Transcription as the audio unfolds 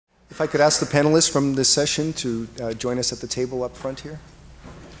If I could ask the panelists from this session to join us at the table up front here.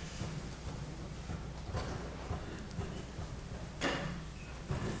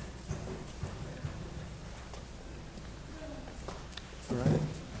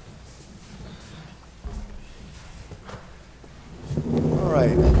 All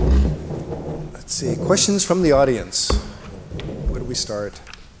right. Let's see. Questions from the audience. Where do we start?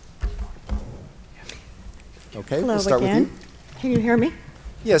 Okay, Hello we'll start again. with you. Can you hear me?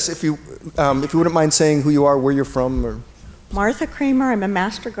 Yes, if you wouldn't mind saying who you are, where you're from, or... Martha Kramer. I'm a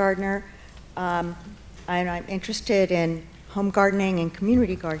master gardener, and I'm interested in home gardening and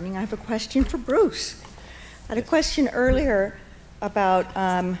community gardening. I have a question for Bruce. I had a question earlier about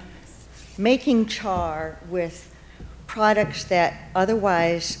making char with products that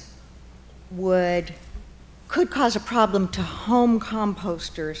otherwise could cause a problem to home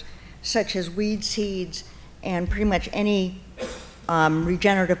composters, such as weed seeds and pretty much any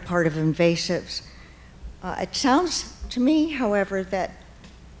regenerative part of invasives. It sounds to me, however, that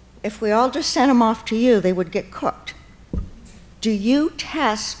if we all just sent them off to you, they would get cooked. Do you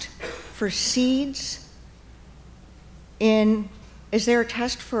test for seeds is there a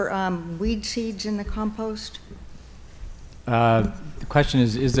test for weed seeds in the compost? The question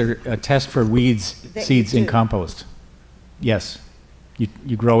is there a test for seeds in compost? Yes.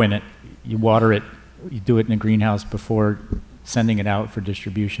 You grow in it, you water it, you do it in a greenhouse before sending it out for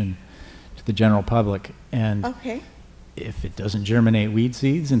distribution to the general public. And okay. If it doesn't germinate weed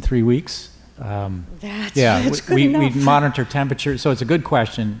seeds in 3 weeks, that's good enough. We monitor temperature. So it's a good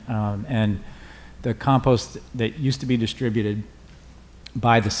question. And the compost that used to be distributed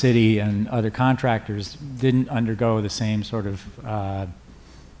by the city and other contractors didn't undergo the same sort of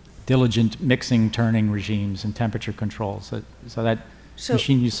diligent mixing, turning regimes and temperature controls. So that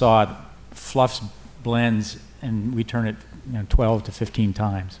machine you saw fluffs, blends, and we turn it 12 to 15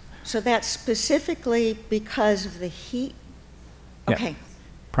 times. So that's specifically because of the heat? Okay. Yeah,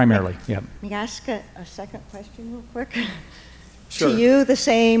 primarily, yeah. May I ask a second question real quick? Sure. To you,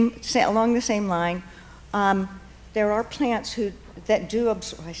 along the same line, there are plants that do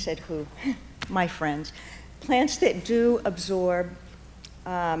absorb, I said who, my friends, plants that do absorb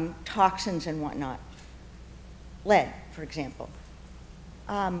toxins and whatnot. Lead, for example.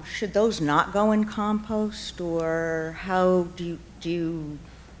 Should those not go in compost, or how do you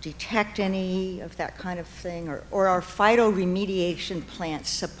detect any of that kind of thing, or are phytoremediation plants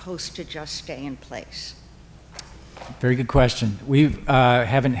supposed to just stay in place? Very good question. We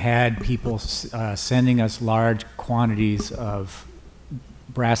haven't had people sending us large quantities of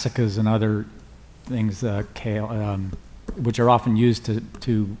brassicas and other things, kale, which are often used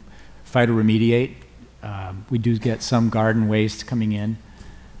to phytoremediate. We do get some garden waste coming in.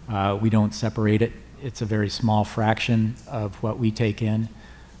 We don't separate it. It's a very small fraction of what we take in.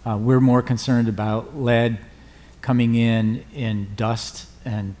 We're more concerned about lead coming in dust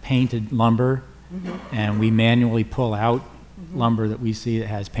and painted lumber, and we manually pull out lumber that we see that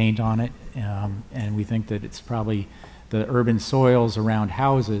has paint on it, and we think that it's probably the urban soils around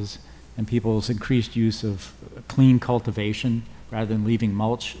houses and people's increased use of clean cultivation rather than leaving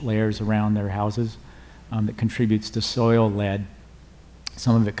mulch layers around their houses that contributes to soil lead,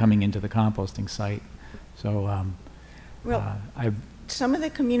 some of it coming into the composting site. So some of the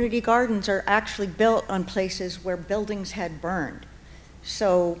community gardens are actually built on places where buildings had burned.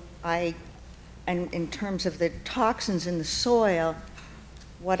 So and in terms of the toxins in the soil,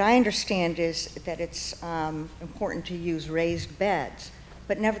 what I understand is that it's important to use raised beds,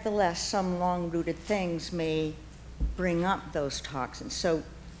 but nevertheless, some long-rooted things may bring up those toxins. So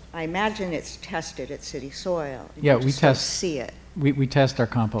I imagine it's tested at city soil. Yeah, we test. See it. We test our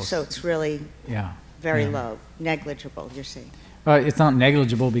compost. So it's really very low, negligible, you're saying? It's not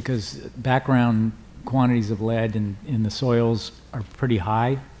negligible because background quantities of lead in the soils are pretty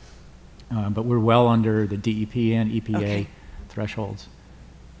high, but we're well under the DEP and EPA thresholds.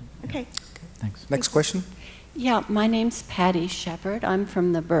 Okay. Thanks. Next question. Yeah, my name's Patty Shepard. I'm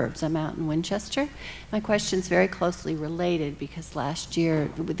from the Burbs. I'm out in Winchester. My question's very closely related because last year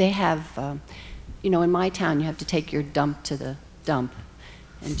they have, in my town you have to take your dump to the dump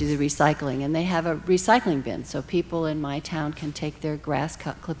and do the recycling, and they have a recycling bin, so people in my town can take their grass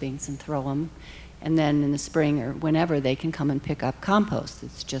cut clippings and throw them, and then in the spring or whenever they can come and pick up compost.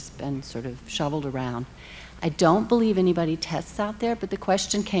 It's just been sort of shoveled around. I don't believe anybody tests out there, but the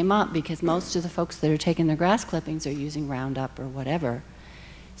question came up because most of the folks that are taking their grass clippings are using Roundup or whatever.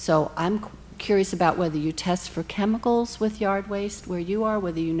 So I'm curious about whether you test for chemicals with yard waste where you are,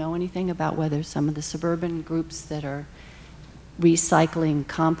 whether you know anything about whether some of the suburban groups that are recycling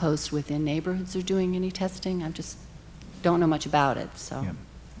compost within neighborhoods are doing any testing. I just don't know much about it. So. Yeah.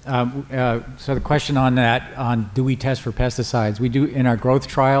 So the question on that, on do we test for pesticides? We do in our growth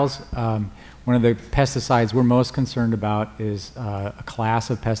trials. One of the pesticides we're most concerned about is a class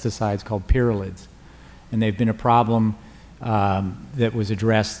of pesticides called pyralids. And they've been a problem that was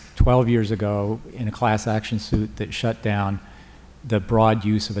addressed 12 years ago in a class action suit that shut down the broad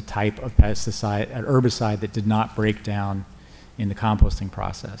use of a type of pesticide, an herbicide that did not break down in the composting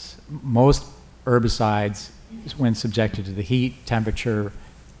process. Most herbicides, when subjected to the heat, temperature,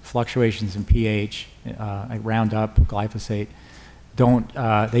 fluctuations in pH, like Roundup, glyphosate,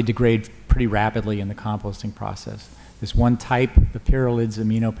 they degrade pretty rapidly in the composting process. This one type, the pyralids,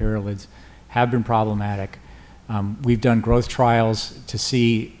 aminopyralids, have been problematic. We've done growth trials to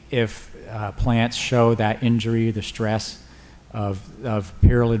see if plants show that injury, the stress of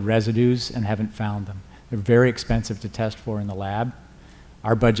pyralid residues, and haven't found them. They're very expensive to test for in the lab.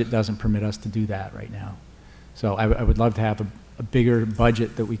 Our budget doesn't permit us to do that right now. So I would love to have a bigger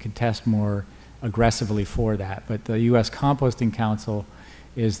budget that we could test more aggressively for that. But the U.S. Composting Council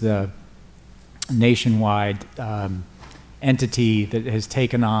is the nationwide entity that has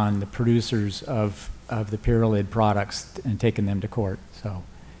taken on the producers of the pyralid products and taken them to court. So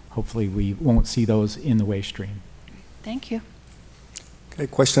hopefully we won't see those in the waste stream. Thank you. Okay,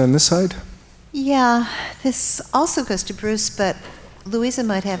 question on this side? Yeah, this also goes to Bruce, but Louisa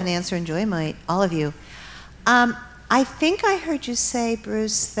might have an answer and Joy might, all of you. I think I heard you say,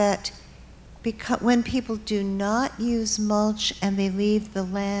 Bruce, that when people do not use mulch and they leave the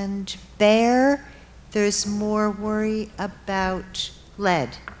land bare, there's more worry about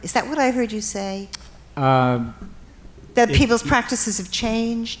lead. Is that what I heard you say? That people's practices have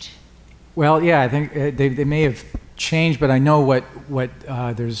changed? Well, yeah, I think they may have changed, but I know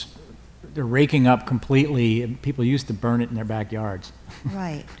they're raking up completely. People used to burn it in their backyards.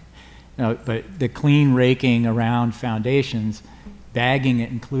 Right. No, but the clean raking around foundations, bagging it,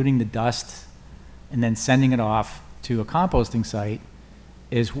 including the dust, and then sending it off to a composting site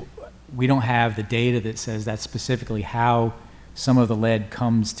we don't have the data that says that's specifically how some of the lead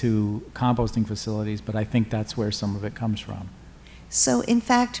comes to composting facilities, but I think that's where some of it comes from. So in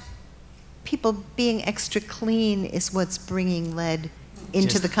fact, people being extra clean is what's bringing lead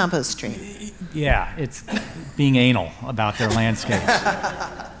into the compost stream. Yeah, it's being anal about their landscapes.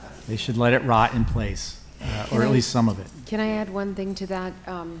 They should let it rot in place, or at least some of it. Can I add one thing to that?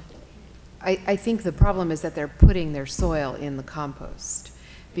 I think the problem is that they're putting their soil in the compost,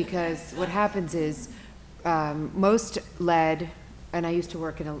 because what happens is most lead, and I used to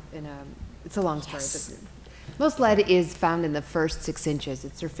work in a it's a long story, but most lead is found in the first 6 inches.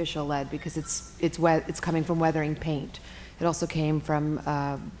 It's surficial lead because it's coming from weathering paint. It also came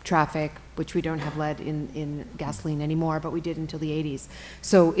from traffic, which we don't have lead in gasoline anymore, but we did until the 80s.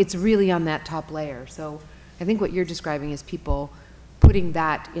 So it's really on that top layer. So I think what you're describing is people putting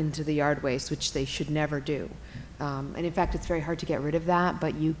that into the yard waste, which they should never do. And in fact, it's very hard to get rid of that,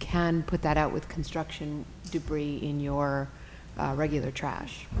 but you can put that out with construction debris in your regular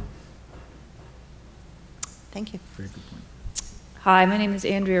trash. Thank you. Very good point. Hi, my name is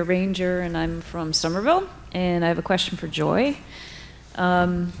Andrea Ranger, and I'm from Somerville, and I have a question for Joy.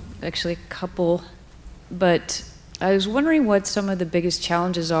 Actually, a couple, but I was wondering what some of the biggest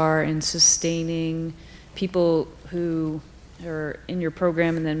challenges are in sustaining people who are in your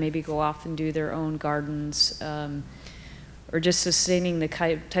program and then maybe go off and do their own gardens, or just sustaining the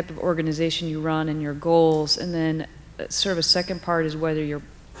type of organization you run and your goals. And then sort of a second part is whether you're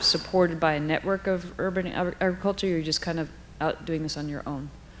supported by a network of urban agriculture, or you're just kind of out doing this on your own.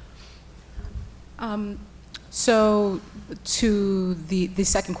 So to the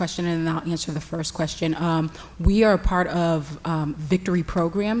second question, and then I'll answer the first question. We are part of Victory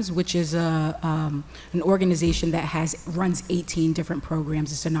Programs, which is an organization that runs 18 different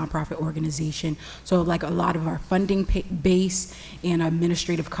programs. It's a nonprofit organization. So like a lot of our funding base and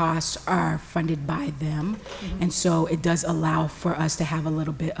administrative costs are funded by them. Mm-hmm. And so it does allow for us to have a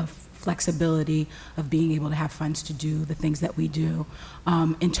little bit of flexibility of being able to have funds to do the things that we do.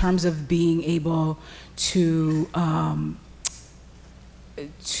 In terms of being able to the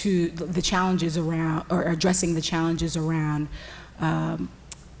challenges around, or addressing the challenges around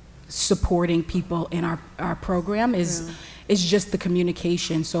supporting people in our program is just the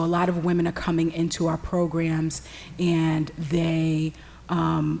communication. So a lot of women are coming into our programs and they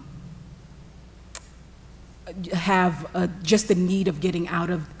have just the need of getting out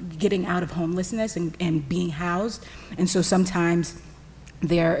of homelessness and being housed. And so sometimes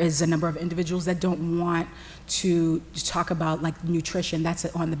there is a number of individuals that don't want to talk about like nutrition. That's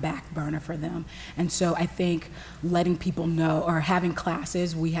on the back burner for them. And so I think letting people know, or having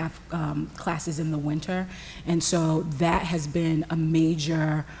classes, we have classes in the winter, and so that has been a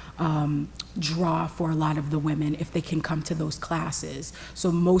major draw for a lot of the women if they can come to those classes.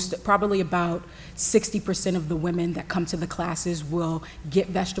 So probably about 60% of the women that come to the classes will get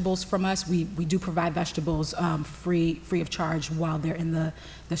vegetables from us. We do provide vegetables free of charge while they're in the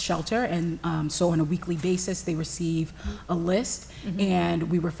shelter, and so on a weekly basis they receive a list.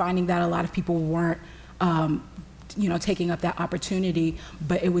 And we were finding that a lot of people weren't taking up that opportunity,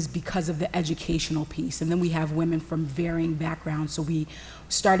 but it was because of the educational piece. And then we have women from varying backgrounds, so we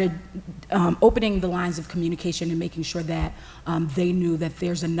started opening the lines of communication and making sure that they knew that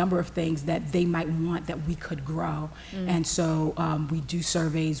there's a number of things that they might want that we could grow. And so we do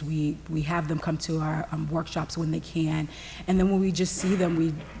surveys, we have them come to our workshops when they can, and then when we just see them,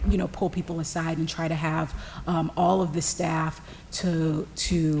 we pull people aside and try to have all of the staff to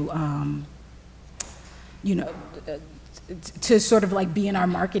sort of like being our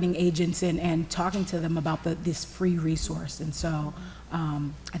marketing agents and talking to them about this free resource. And so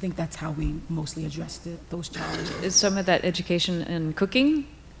I think that's how we mostly address those challenges. Is some of that education and cooking?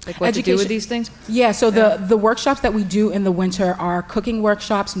 Like what to do with these things? Yeah, so the workshops that we do in the winter are cooking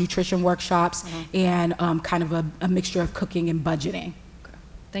workshops, nutrition workshops, and kind of a mixture of cooking and budgeting. Okay.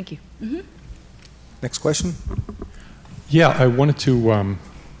 Thank you. Next question. Yeah, I wanted to,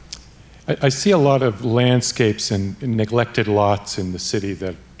 I see a lot of landscapes and neglected lots in the city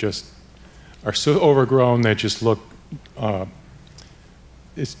that just are so overgrown, they just look,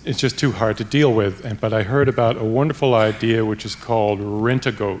 it's just too hard to deal with. But I heard about a wonderful idea which is called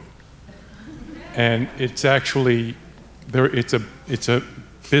Rent-A-Goat. And it's actually, it's a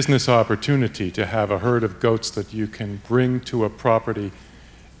business opportunity to have a herd of goats that you can bring to a property,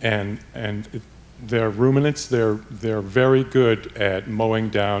 and they're ruminants. They're very good at mowing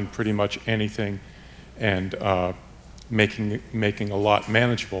down pretty much anything and making a lot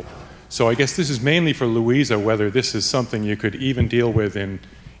manageable. So I guess this is mainly for Louisa, whether this is something you could even deal with in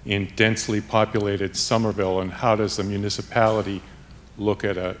densely populated Somerville, and how does the municipality look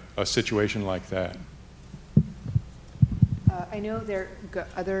at a situation like that? I know there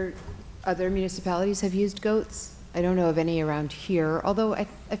other municipalities have used goats. I don't know of any around here, although I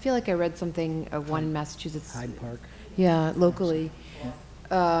feel like I read something, one in Massachusetts. Hyde Park. Yeah, locally.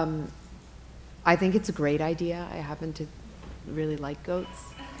 I think it's a great idea. I happen to really like goats.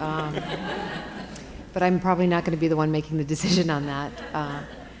 But I'm probably not going to be the one making the decision on that. I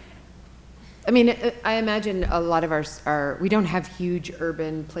mean, I imagine a lot of our we don't have huge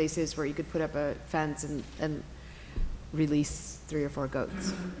urban places where you could put up a fence and release 3 or 4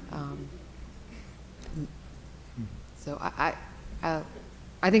 goats. So I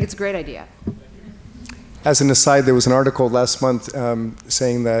think it's a great idea. As an aside, there was an article last month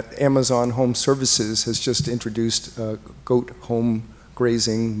saying that Amazon Home Services has just introduced goat home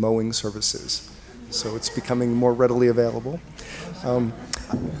grazing mowing services. So it's becoming more readily available. I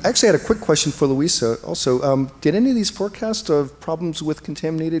actually had a quick question for Louisa also. Did any of these forecasts of problems with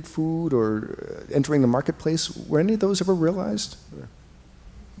contaminated food or entering the marketplace, were any of those ever realized?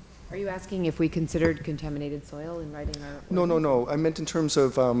 Are you asking if we considered contaminated soil in writing our... No. I meant in terms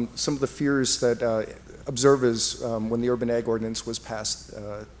of some of the fears that observers, when the urban ag ordinance was passed,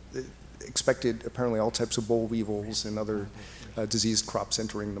 expected apparently all types of boll weevils and other diseased crops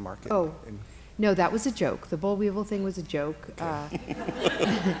entering the market. Oh, no, that was a joke. The boll weevil thing was a joke.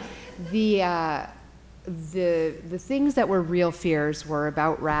 The things that were real fears were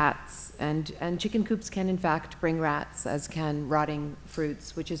about rats, and chicken coops can in fact bring rats, as can rotting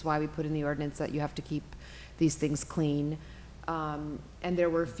fruits, which is why we put in the ordinance that you have to keep these things clean. And there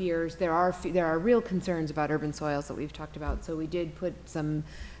were fears, there are real concerns about urban soils that we've talked about, so we did put some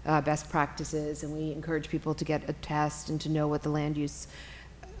best practices, and we encourage people to get a test and to know what the land use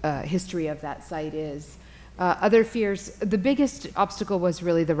history of that site is. Other fears, the biggest obstacle was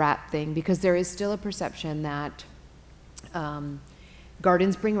really the rat thing, because there is still a perception that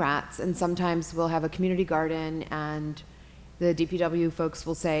gardens bring rats, and sometimes we'll have a community garden and the DPW folks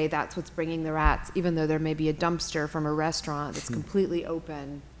will say that's what's bringing the rats, even though there may be a dumpster from a restaurant that's completely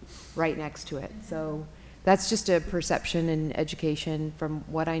open right next to it. So that's just a perception and education. From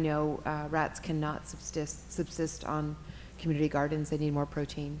what I know, rats cannot subsist on community gardens. They need more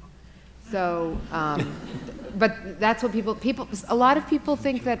protein. So, but that's what people, a lot of people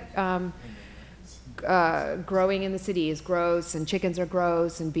think that growing in the city is gross, and chickens are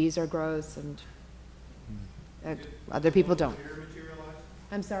gross, and bees are gross, and other people don't.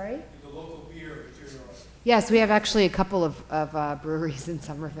 I'm sorry? The local beer materialized. Yes, we have actually a couple of breweries in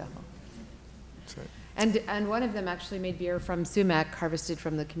Somerville. And one of them actually made beer from sumac harvested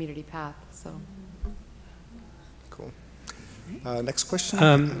from the community path. So. Cool. Next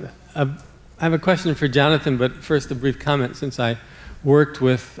question. I have a question for Jonathan, but first a brief comment. Since I worked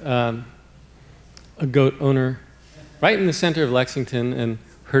with a goat owner right in the center of Lexington and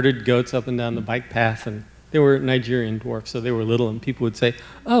herded goats up and down the bike path, and they were Nigerian dwarfs, so they were little, and people would say,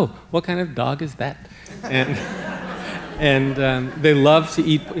 "Oh, what kind of dog is that?" And they love to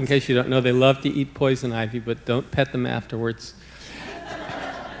eat, in case you don't know, they love to eat poison ivy, but don't pet them afterwards.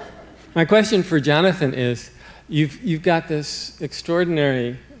 My question for Jonathan is, you've got this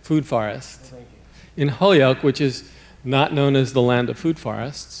extraordinary food forest in Holyoke, which is not known as the land of food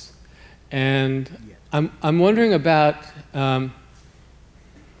forests. And I'm wondering about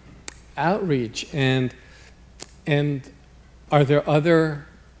outreach, and are there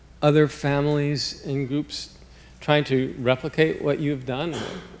other families and groups trying to replicate what you've done?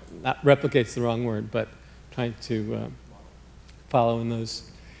 Not replicate's the wrong word, but trying to follow in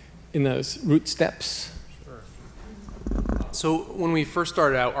those root steps. So when we first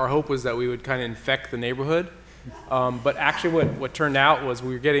started out, our hope was that we would kind of infect the neighborhood. But actually what turned out was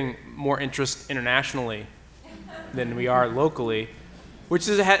we were getting more interest internationally than we are locally, which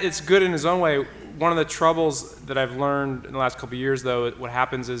is it's good in its own way. One of the troubles that I've learned in the last couple of years, though, what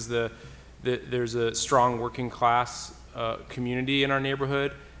happens is there's a strong working class community in our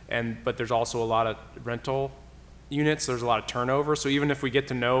neighborhood, but there's also a lot of rental units. There's a lot of turnover. So even if we get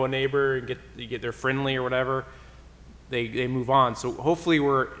to know a neighbor and get they're friendly or whatever, they move on. So hopefully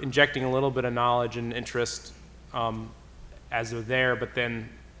we're injecting a little bit of knowledge and interest as they're there, but then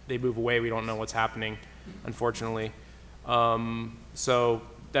they move away. We don't know what's happening, unfortunately. So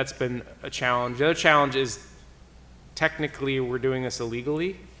that's been a challenge. The other challenge is technically we're doing this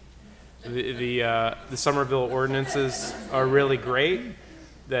illegally. The Somerville ordinances are really great.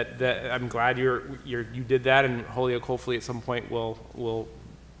 That I'm glad you did that, and Holyoke hopefully at some point will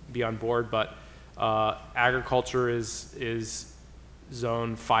be on board. But agriculture is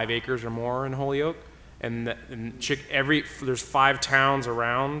zone 5 acres or more in Holyoke, and there's 5 towns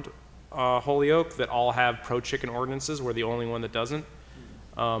around Holyoke that all have pro-chicken ordinances. We're the only one that doesn't.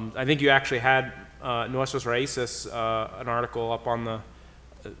 I think you actually had Nuestros Raíces, an article up on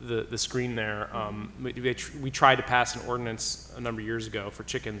the screen there. We tried to pass an ordinance a number of years ago for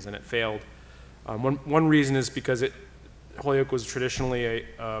chickens, and it failed. One reason is because Holyoke was traditionally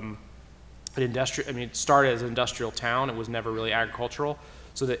an industrial. I mean, it started as an industrial town. It was never really agricultural.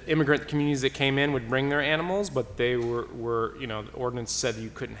 So the immigrant communities that came in would bring their animals, but they were the ordinance said you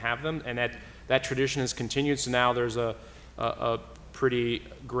couldn't have them, and that tradition has continued. So now there's a pretty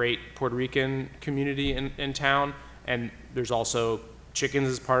great Puerto Rican community in town, and there's also chickens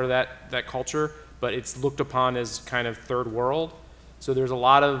as part of that culture, but it's looked upon as kind of third world. So there's a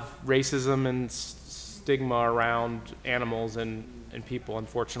lot of racism and stigma around animals and people,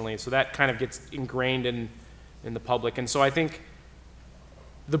 unfortunately. So that kind of gets ingrained in the public. And so I think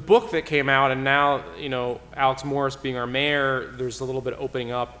the book that came out, and now, Alex Morris being our mayor, there's a little bit of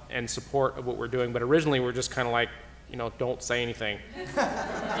opening up and support of what we're doing. But originally we're just kind of like, don't say anything.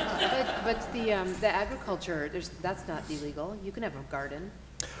 But the agriculture, that's not illegal. You can have a garden.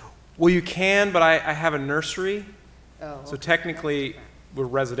 Well, you can, but I have a nursery. Oh. So technically, we're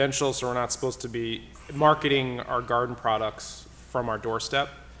residential, so we're not supposed to be marketing our garden products from our doorstep.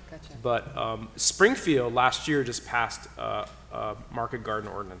 Gotcha. But Springfield last year just passed a market garden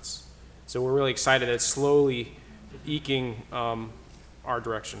ordinance. So we're really excited that it's slowly eking our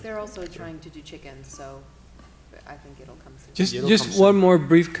direction. They're also trying to do chickens, so I think it'll come soon. Just one more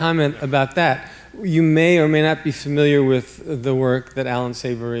brief comment about that. You may or may not be familiar with the work that Alan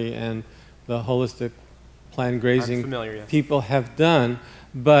Savory and the holistic planned grazing people have done,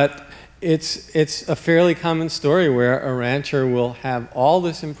 but it's a fairly common story where a rancher will have all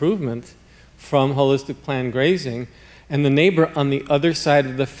this improvement from holistic planned grazing, and the neighbor on the other side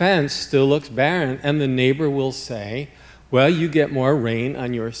of the fence still looks barren, and the neighbor will say, well, you get more rain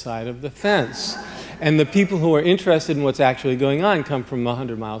on your side of the fence. And the people who are interested in what's actually going on come from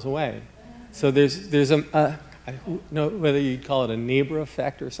 100 miles away. So there's I don't know whether you'd call it a neighbor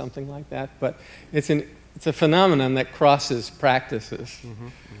effect or something like that, but it's a phenomenon that crosses practices,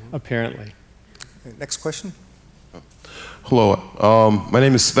 apparently. Next question. Hello, my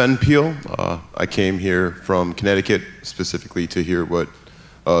name is Sven Peel. I came here from Connecticut specifically to hear what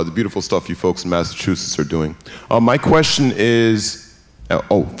the beautiful stuff you folks in Massachusetts are doing. My question is,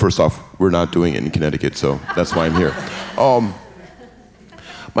 first off, we're not doing it in Connecticut, so that's why I'm here.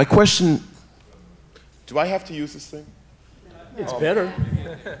 My question, do I have to use this thing? It's better.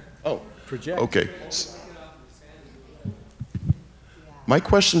 Oh, project. Okay. My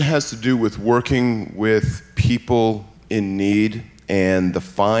question has to do with working with people in need and the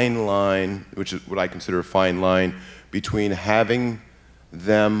fine line, which is what I consider a fine line, between having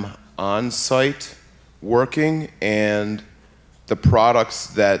them on site working and the products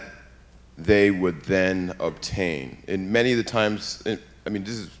that they would then obtain. And many of the times, I mean,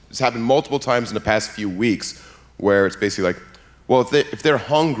 this happened multiple times in the past few weeks, where it's basically like, well, if they're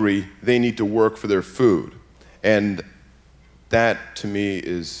hungry, they need to work for their food. And that, to me,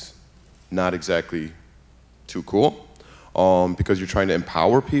 is not exactly too cool, because you're trying to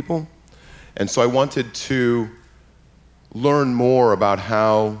empower people. And so I wanted to learn more about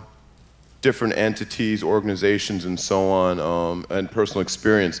how different entities, organizations, and so on, and personal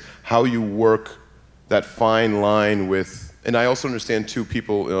experience, how you work that fine line with, and I also understand too,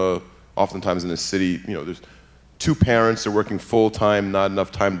 people, oftentimes in the city, you know, there's two parents, they're working full-time, not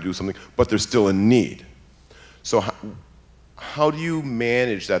enough time to do something, but they're still in need. So how do you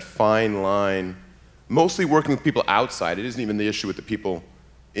manage that fine line, mostly working with people outside? It isn't even the issue with the people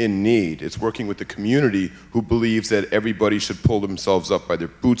in need. It's working with the community who believes that everybody should pull themselves up by their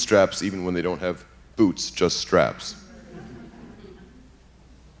bootstraps even when they don't have boots, just straps.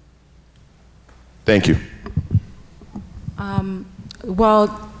 Thank you.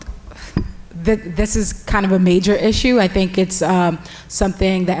 Well, this is kind of a major issue. I think it's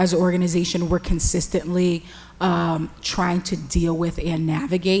something that as an organization we're consistently trying to deal with and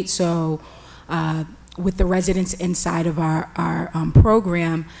navigate. So with the residents inside of our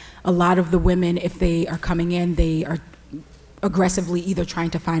program, a lot of the women, if they are coming in, they are aggressively either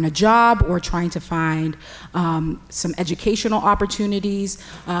trying to find a job or trying to find some educational opportunities,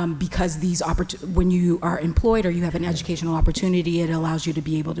 because when you are employed or you have an educational opportunity, it allows you to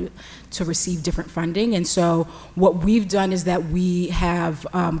be able to receive different funding. And so what we've done is that we have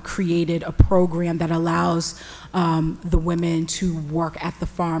created a program that allows the women to work at the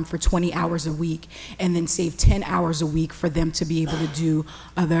farm for 20 hours a week and then save 10 hours a week for them to be able to do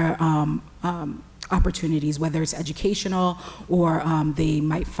other opportunities, whether it's educational or they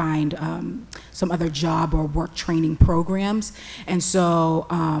might find some other job or work training programs. And so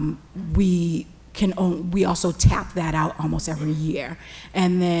we also tap that out almost every year.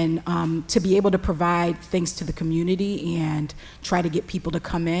 And then to be able to provide things to the community and try to get people to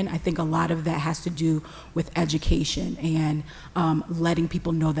come in, I think a lot of that has to do with education and letting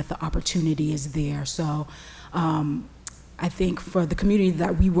people know that the opportunity is there. So I think for the community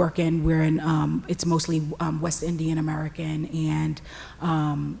that we work in, we're in, it's mostly West Indian American and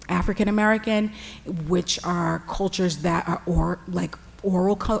African American, which are cultures that are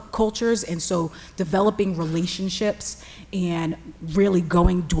oral cultures. And so developing relationships and really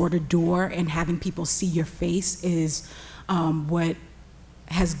going door to door and having people see your face is what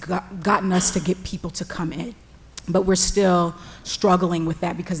has gotten us to get people to come in. But we're still struggling with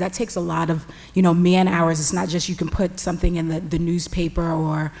that because that takes a lot of, man hours. It's not just you can put something in the newspaper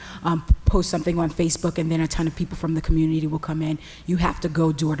or post something on Facebook and then a ton of people from the community will come in. You have to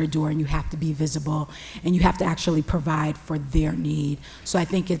go door to door and you have to be visible and you have to actually provide for their need. So I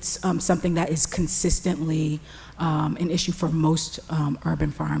think it's something that is consistently an issue for most urban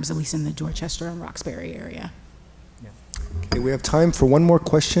farms, at least in the Dorchester and Roxbury area. Yeah. Okay, we have time for one more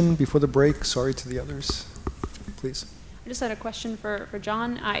question before the break. Sorry to the others. Please. I just had a question for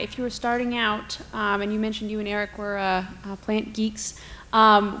John. If you were starting out, and you mentioned you and Eric were plant geeks,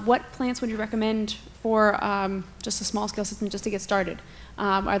 what plants would you recommend for just a small scale system just to get started?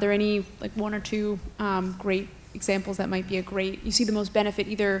 Are there any, like one or two great examples that might be you see the most benefit,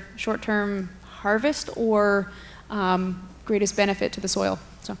 either short-term harvest or greatest benefit to the soil?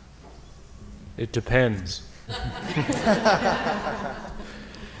 So. It depends.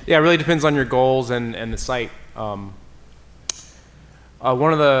 Yeah, it really depends on your goals and the site. One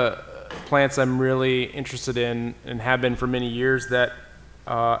of the plants I'm really interested in and have been for many years that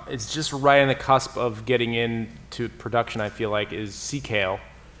it's just right on the cusp of getting into production, I feel like, is sea kale,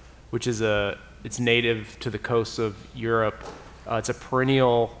 which is it's native to the coast of Europe. It's a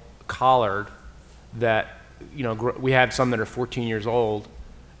perennial collard that, we have some that are 14 years old.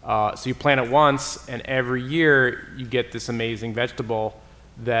 So you plant it once, and every year you get this amazing vegetable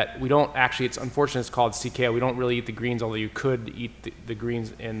that we don't actually, it's unfortunate it's called sea kale. We don't really eat the greens, although you could eat the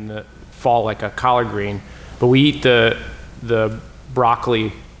greens in the fall like a collard green. But we eat the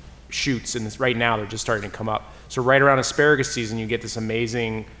broccoli shoots, and right now they're just starting to come up. So right around asparagus season, you get this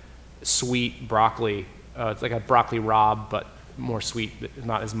amazing sweet broccoli. It's like a broccoli rabe, but more sweet,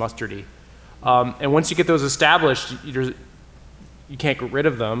 not as mustardy. And once you get those established, you can't get rid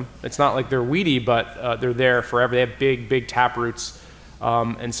of them. It's not like they're weedy, but they're there forever. They have big, big tap roots.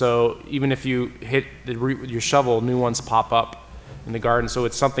 And so even if you hit the root with your shovel, new ones pop up. in the garden. So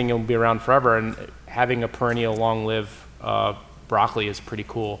it's something that'll be around forever, and having a perennial long-lived broccoli is pretty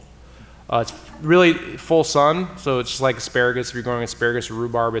cool. It's really full sun, so it's just like asparagus. If you're growing asparagus or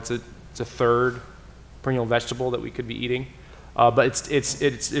rhubarb, it's a third perennial vegetable that we could be eating. But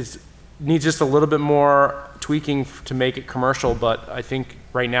it needs just a little bit more tweaking to make it commercial. But I think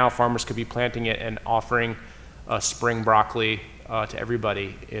right now farmers could be planting it and offering spring broccoli to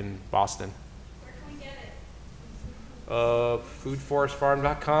everybody in Boston. Where can we get it?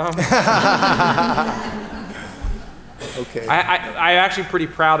 Foodforestfarm.com. Okay. I'm actually pretty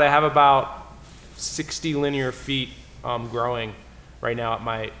proud. I have about 60 linear feet growing right now at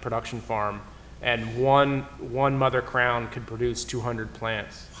my production farm, and one mother crown could produce 200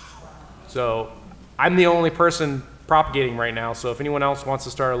 plants. So I'm the only person propagating right now. So if anyone else wants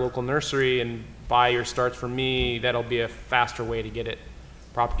to start a local nursery and buy your starts from me, that'll be a faster way to get it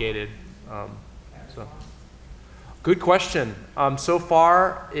propagated. So good question. So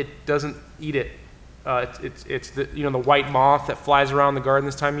far, it doesn't eat it. It's the the white moth that flies around the garden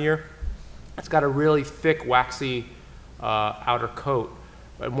this time of year. It's got a really thick, waxy outer coat.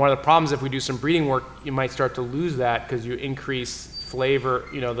 And one of the problems, if we do some breeding work, you might start to lose that because you increase flavor.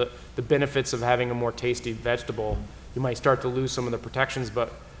 The benefits of having a more tasty vegetable. You might start to lose some of the protections.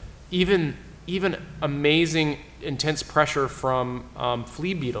 But even amazing intense pressure from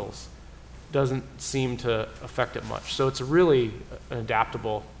flea beetles doesn't seem to affect it much. So it's really an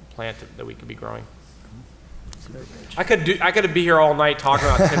adaptable plant that we could be growing. I could be here all night talking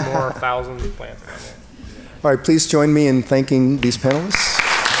about 10 more thousand plants. All right, please join me in thanking these panelists.